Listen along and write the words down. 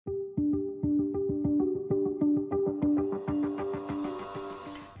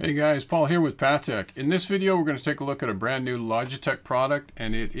Hey guys, Paul here with Patek. In this video we're going to take a look at a brand new Logitech product,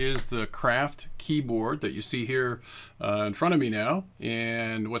 and it is the Craft keyboard that you see here in front of me now.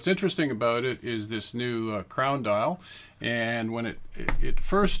 And what's interesting about it is this new crown dial. And when it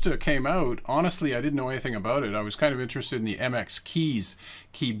first came out, honestly I didn't know anything about it. I was kind of interested in the MX Keys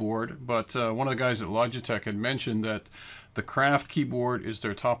keyboard, but one of the guys at Logitech had mentioned that the Craft keyboard is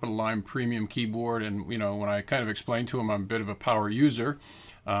their top of the line premium keyboard, and you know, when I kind of explained to him I'm a bit of a power user,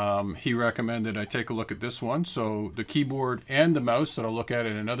 he recommended I take a look at this one. So the keyboard and the mouse that I'll look at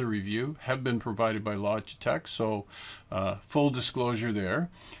in another review have been provided by Logitech, so full disclosure there.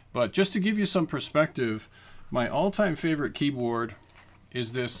 But just to give you some perspective, my all-time favorite keyboard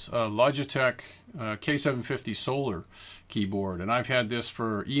is this Logitech K750 Solar keyboard, and I've had this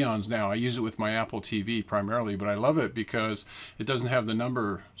for eons now. I use it with my Apple TV primarily, but I love it because it doesn't have the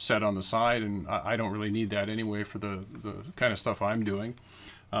number set on the side, and I don't really need that anyway for the kind of stuff I'm doing.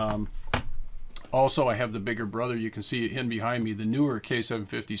 Also, I have the bigger brother. You can see it in behind me, the newer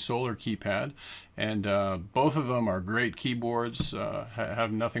K750 Solar keypad, and both of them are great keyboards.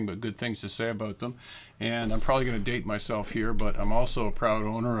 Have nothing but good things to say about them. And I'm probably going to date myself here, but I'm also a proud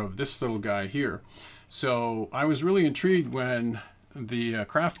owner of this little guy here. So I was really intrigued when the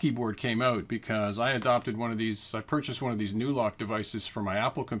Craft keyboard came out, because I adopted one of these. I purchased one of these new lock devices for my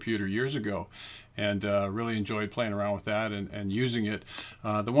Apple computer years ago, and really enjoyed playing around with that and using it.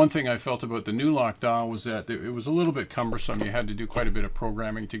 The one thing I felt about the new lock dial was that it was a little bit cumbersome. You had to do quite a bit of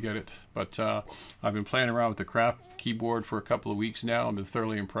programming to get it, but I've been playing around with the Craft keyboard for a couple of weeks now. I've been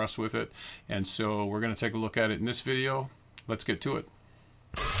thoroughly impressed with it, and so we're going to take a look at it in this video. Let's get to it.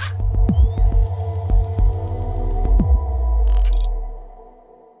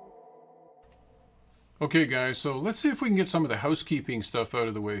 Okay guys, so let's see if we can get some of the housekeeping stuff out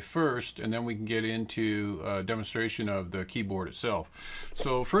of the way first, and then we can get into a demonstration of the keyboard itself.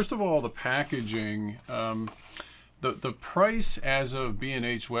 So first of all, the packaging. The price as of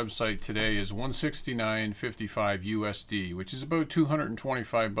B&H website today is $169.55 USD, which is about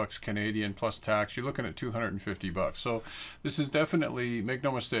 225 bucks Canadian plus tax. You're looking at 250 bucks. So this is definitely, make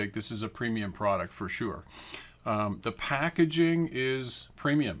no mistake, this is a premium product for sure. The packaging is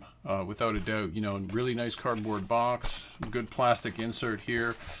premium, without a doubt. You know, really nice cardboard box, good plastic insert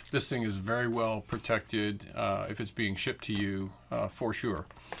here. This thing is very well protected if it's being shipped to you, for sure.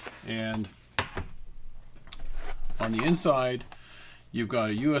 And on the inside, you've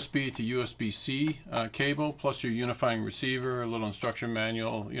got a USB to USB-C cable, plus your Unifying receiver, a little instruction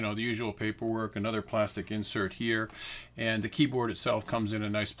manual, you know, the usual paperwork, another plastic insert here, and the keyboard itself comes in a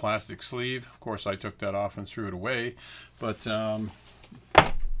nice plastic sleeve. Of course, I took that off and threw it away, but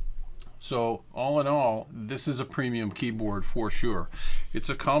so all in all, this is a premium keyboard for sure. It's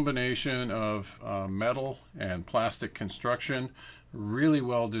a combination of metal and plastic construction. Really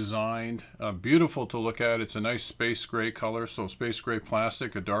well designed, beautiful to look at. It's a nice space gray color, so space gray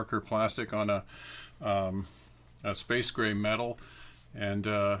plastic, a darker plastic on a space gray metal, and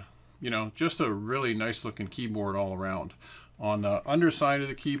you know, just a really nice looking keyboard all around. On the underside of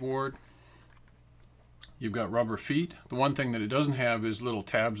the keyboard, you've got rubber feet. The one thing that it doesn't have is little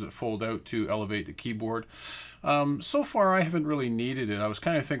tabs that fold out to elevate the keyboard. So far I haven't really needed it. I was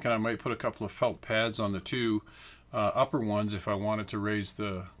kind of thinking I might put a couple of felt pads on the two upper ones if I wanted to raise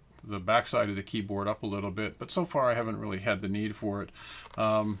the backside of the keyboard up a little bit, but so far I haven't really had the need for it.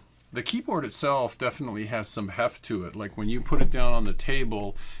 The keyboard itself definitely has some heft to it. Like when you put it down on the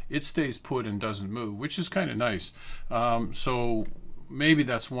table, it stays put and doesn't move, which is kind of nice. So maybe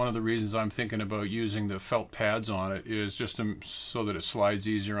that's one of the reasons I'm thinking about using the felt pads on it, is just so that it slides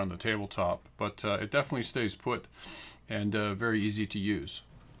easier on the tabletop. But it definitely stays put and very easy to use.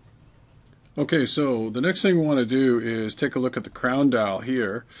 Okay, so the next thing we want to do is take a look at the crown dial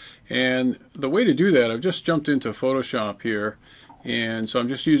here, and the way to do that, I've just jumped into Photoshop here, and so I'm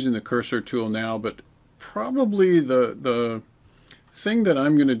just using the cursor tool now, but probably the thing that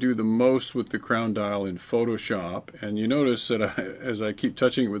I'm going to do the most with the crown dial in Photoshop, and you notice that as I keep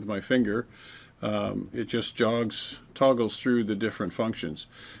touching it with my finger, it just toggles through the different functions.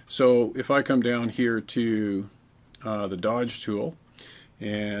 So if I come down here to the dodge tool,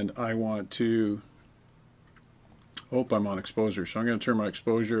 and I want to, I'm on exposure, so I'm going to turn my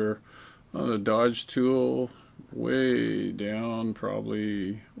exposure on the dodge tool way down,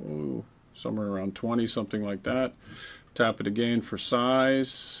 probably somewhere around 20, something like that. Tap it again for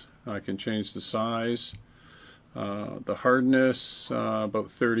size. I can change the size. The hardness, about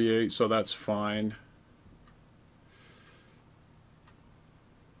 38, so that's fine.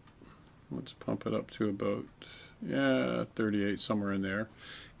 Let's pump it up to about 38, somewhere in there.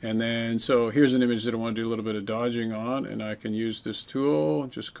 And then, so here's an image that I want to do a little bit of dodging on, and I can use this tool,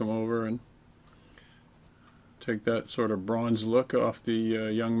 just come over and take that sort of bronze look off the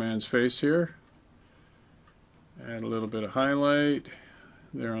young man's face here. Add a little bit of highlight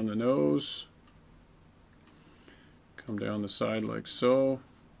there on the nose. Come down the side like so.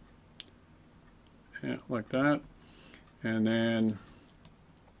 Yeah, like that. And then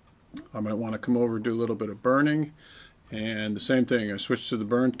I might want to come over and do a little bit of burning. And the same thing, I switch to the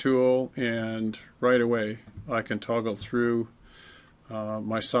burn tool, and right away I can toggle through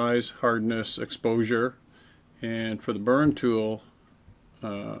my size, hardness, exposure. And for the burn tool,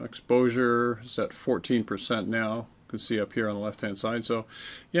 exposure is at 14% now. You can see up here on the left hand side. So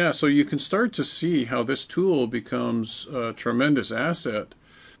yeah, so you can start to see how this tool becomes a tremendous asset,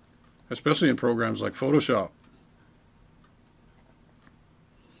 especially in programs like Photoshop.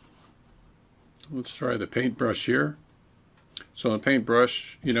 Let's try the paintbrush here. So in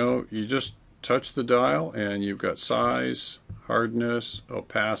paintbrush, you know, you just touch the dial and you've got size, hardness,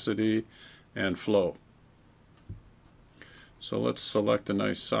 opacity, and flow. So let's select a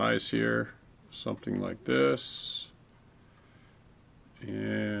nice size here, something like this.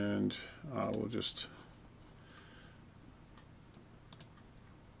 And we'll just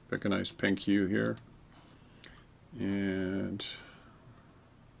pick a nice pink hue here. And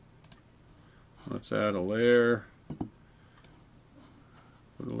let's add a layer.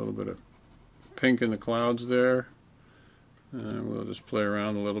 Put a little bit of pink in the clouds there, and we'll just play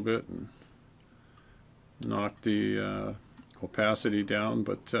around a little bit and knock the opacity down,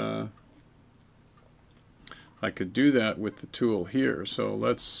 but I could do that with the tool here. So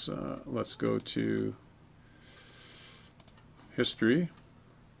let's go to history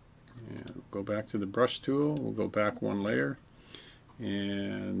and go back to the brush tool. We'll go back one layer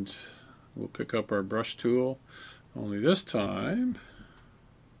and we'll pick up our brush tool, only this time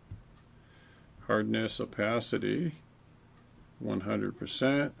hardness, opacity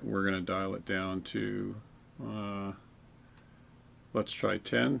 100%. We're going to dial it down to let's try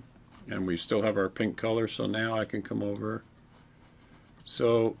 10, and we still have our pink color. So now I can come over.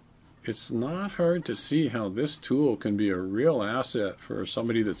 So it's not hard to see how this tool can be a real asset for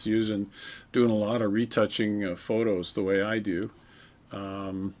somebody that's doing a lot of retouching photos the way I do.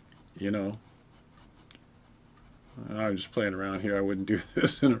 You know, I'm just playing around here. I wouldn't do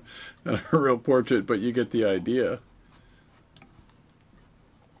this in a real portrait, but you get the idea.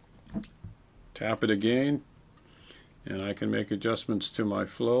 Tap it again, and I can make adjustments to my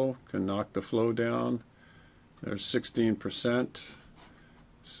flow. Can knock the flow down. There's 16%.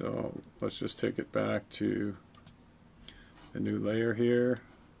 So let's just take it back to the new layer here,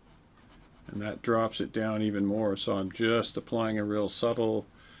 and that drops it down even more. So I'm just applying a real subtle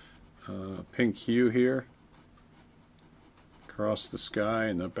pink hue here across the sky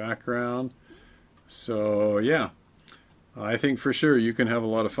in the background. So yeah, I think for sure you can have a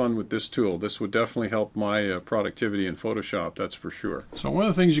lot of fun with this tool. This would definitely help my productivity in Photoshop, that's for sure. So one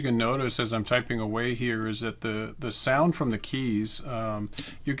of the things you can notice as I'm typing away here is that the sound from the keys,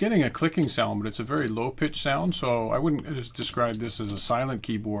 you're getting a clicking sound, but it's a very low-pitched sound. So I wouldn't just describe this as a silent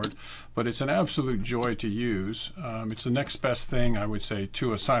keyboard, but it's an absolute joy to use. It's the next best thing, I would say,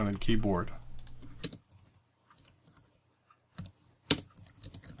 to a silent keyboard.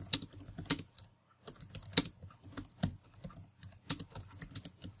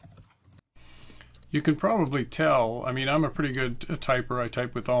 You can probably tell, I mean, I'm a pretty good typer. I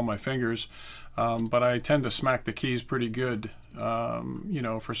type with all my fingers, but I tend to smack the keys pretty good, you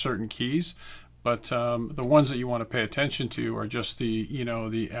know, for certain keys. But the ones that you want to pay attention to are just the, you know,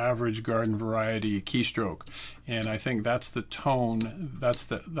 the average garden variety keystroke. And I think that's the tone, that's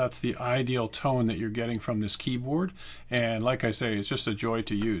the ideal tone that you're getting from this keyboard. And like I say, it's just a joy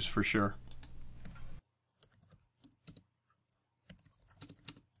to use for sure.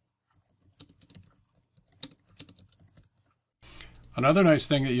 Another nice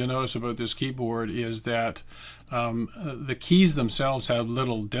thing that you'll notice about this keyboard is that the keys themselves have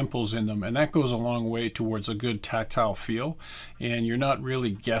little dimples in them, and that goes a long way towards a good tactile feel, and you're not really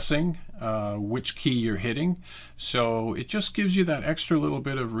guessing which key you're hitting. So it just gives you that extra little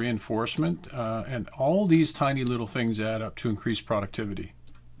bit of reinforcement, and all these tiny little things add up to increase productivity.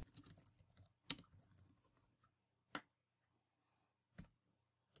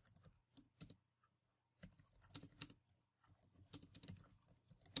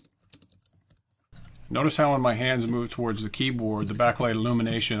 Notice how when my hands move towards the keyboard, the backlight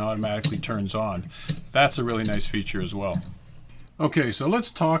illumination automatically turns on. That's a really nice feature as well. Okay, so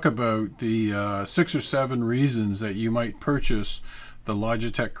let's talk about the 6 or 7 reasons that you might purchase the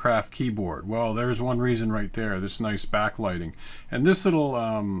Logitech Craft keyboard? Well, there's one reason right there, this nice backlighting. And this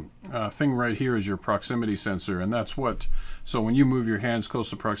little thing right here is your proximity sensor, and that's what, so when you move your hands close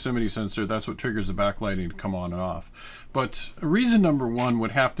to the proximity sensor, that's what triggers the backlighting to come on and off. But reason number one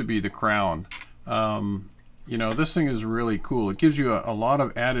would have to be the crown. You know, this thing is really cool. It gives you a lot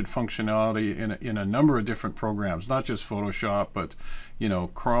of added functionality in a number of different programs, not just Photoshop, but, you know,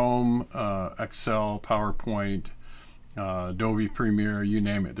 Chrome, Excel, PowerPoint, Adobe Premiere, you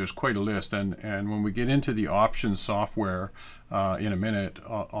name it. There's quite a list. And when we get into the options software in a minute,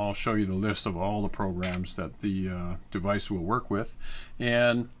 I'll show you the list of all the programs that the device will work with.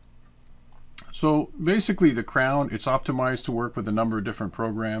 And so basically the crown, it's optimized to work with a number of different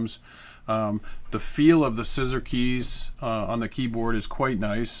programs. The feel of the scissor keys on the keyboard is quite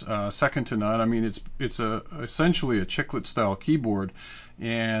nice, second to none. I mean, it's essentially a chiclet style keyboard,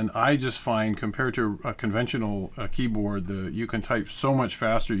 and I just find compared to a conventional keyboard, you can type so much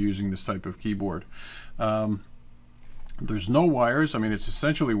faster using this type of keyboard. There's no wires. I mean, it's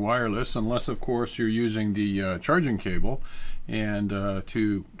essentially wireless, unless of course you're using the charging cable and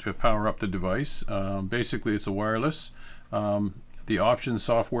to power up the device. Basically, it's a wireless. The options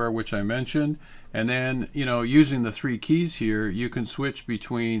software, which I mentioned, and then, you know, using the 3 keys here, you can switch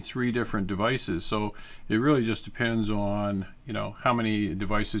between 3 different devices. So it really just depends on, you know, how many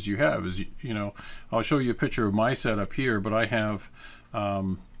devices you have. As you know, I'll show you a picture of my setup here, but I have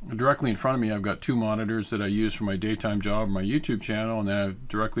directly in front of me, I've got 2 monitors that I use for my daytime job, my YouTube channel, and then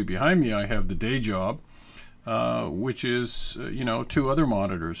directly behind me, I have the day job, which is, you know, 2 other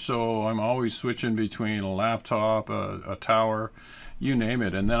monitors. So I'm always switching between a laptop, a tower, you name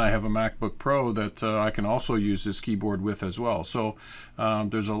it. And then I have a MacBook Pro that I can also use this keyboard with as well. So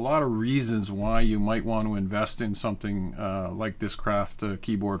there's a lot of reasons why you might want to invest in something like this Craft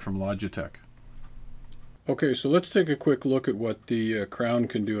keyboard from Logitech. Okay, so let's take a quick look at what the crown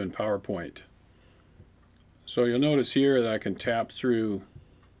can do in PowerPoint. So you'll notice here that I can tap through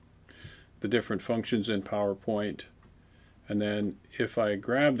the different functions in PowerPoint, and then if I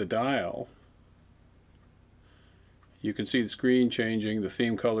grab the dial, you can see the screen changing, the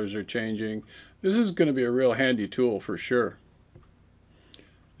theme colors are changing. This is going to be a real handy tool for sure.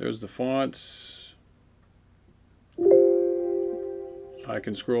 There's the fonts. I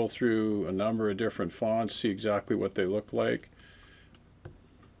can scroll through a number of different fonts, see exactly what they look like.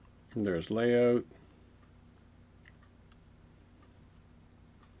 And there's layout.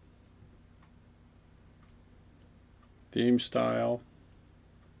 Theme style.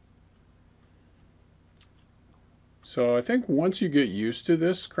 So I think once you get used to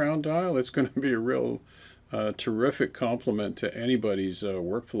this crown dial, it's going to be a real terrific complement to anybody's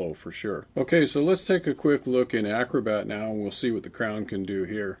workflow for sure. Okay, so let's take a quick look in Acrobat now, and we'll see what the crown can do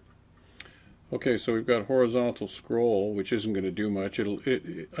here. Okay, so we've got horizontal scroll, which isn't going to do much.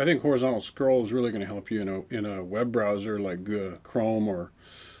 I think horizontal scroll is really going to help you in a web browser like Chrome or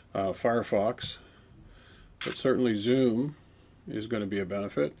Firefox. But certainly zoom is going to be a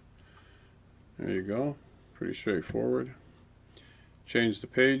benefit. There you go. Pretty straightforward. Change the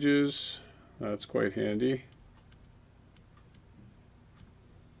pages. That's quite handy.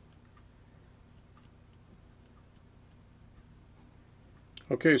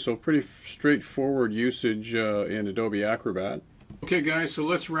 Okay, so pretty straightforward usage in Adobe Acrobat. Okay guys, so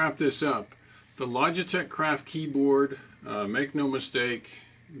let's wrap this up. The Logitech Craft keyboard, make no mistake,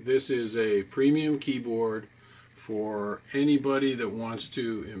 this is a premium keyboard for anybody that wants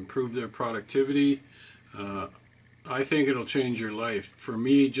to improve their productivity. I think it'll change your life. For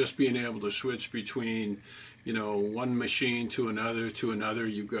me, just being able to switch between, you know, one machine to another,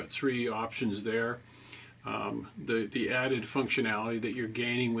 you've got 3 options there. The added functionality that you're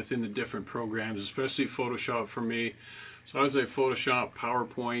gaining within the different programs, especially Photoshop for me. So I would say Photoshop,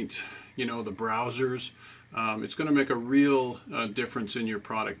 PowerPoint, you know, the browsers. It's going to make a real difference in your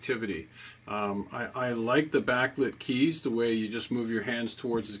productivity. I like the backlit keys, the way you just move your hands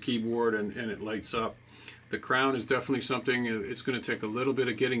towards the keyboard and it lights up. The crown is definitely something it's going to take a little bit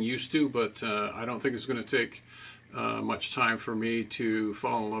of getting used to, but I don't think it's going to take much time for me to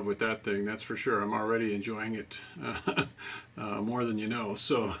fall in love with that thing, that's for sure. I'm already enjoying it more than you know.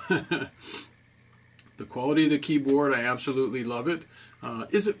 So the quality of the keyboard, I absolutely love it.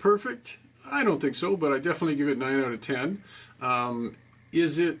 Is it perfect? I don't think so, but I definitely give it 9 out of 10.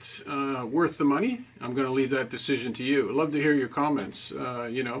 Is it worth the money? I'm going to leave that decision to you. I'd love to hear your comments.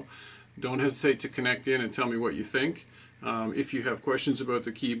 You know, don't hesitate to connect in and tell me what you think. If you have questions about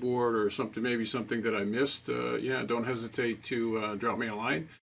the keyboard or something, maybe something that I missed, yeah, don't hesitate to drop me a line.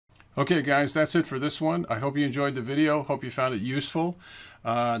 Okay guys, that's it for this one. I hope you enjoyed the video. Hope you found it useful.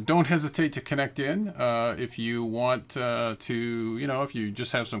 Don't hesitate to connect in if you want to, if you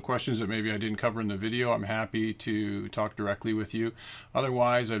just have some questions that maybe I didn't cover in the video. I'm happy to talk directly with you.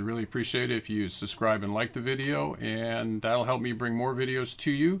 Otherwise, I'd really appreciate it if you subscribe and like the video, and that'll help me bring more videos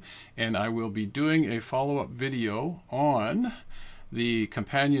to you. And I will be doing a follow-up video on the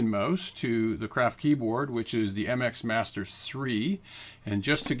companion mouse to the Craft keyboard, which is the MX Master 3. And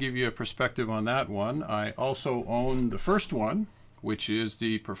just to give you a perspective on that one, I also own the first one, which is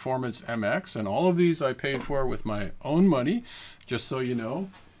the Performance MX, and all of these I paid for with my own money, just so you know.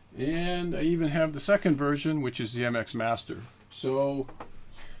 And I even have the second version, which is the MX Master. So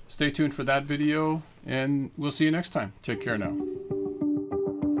stay tuned for that video, and we'll see you next time. Take care now.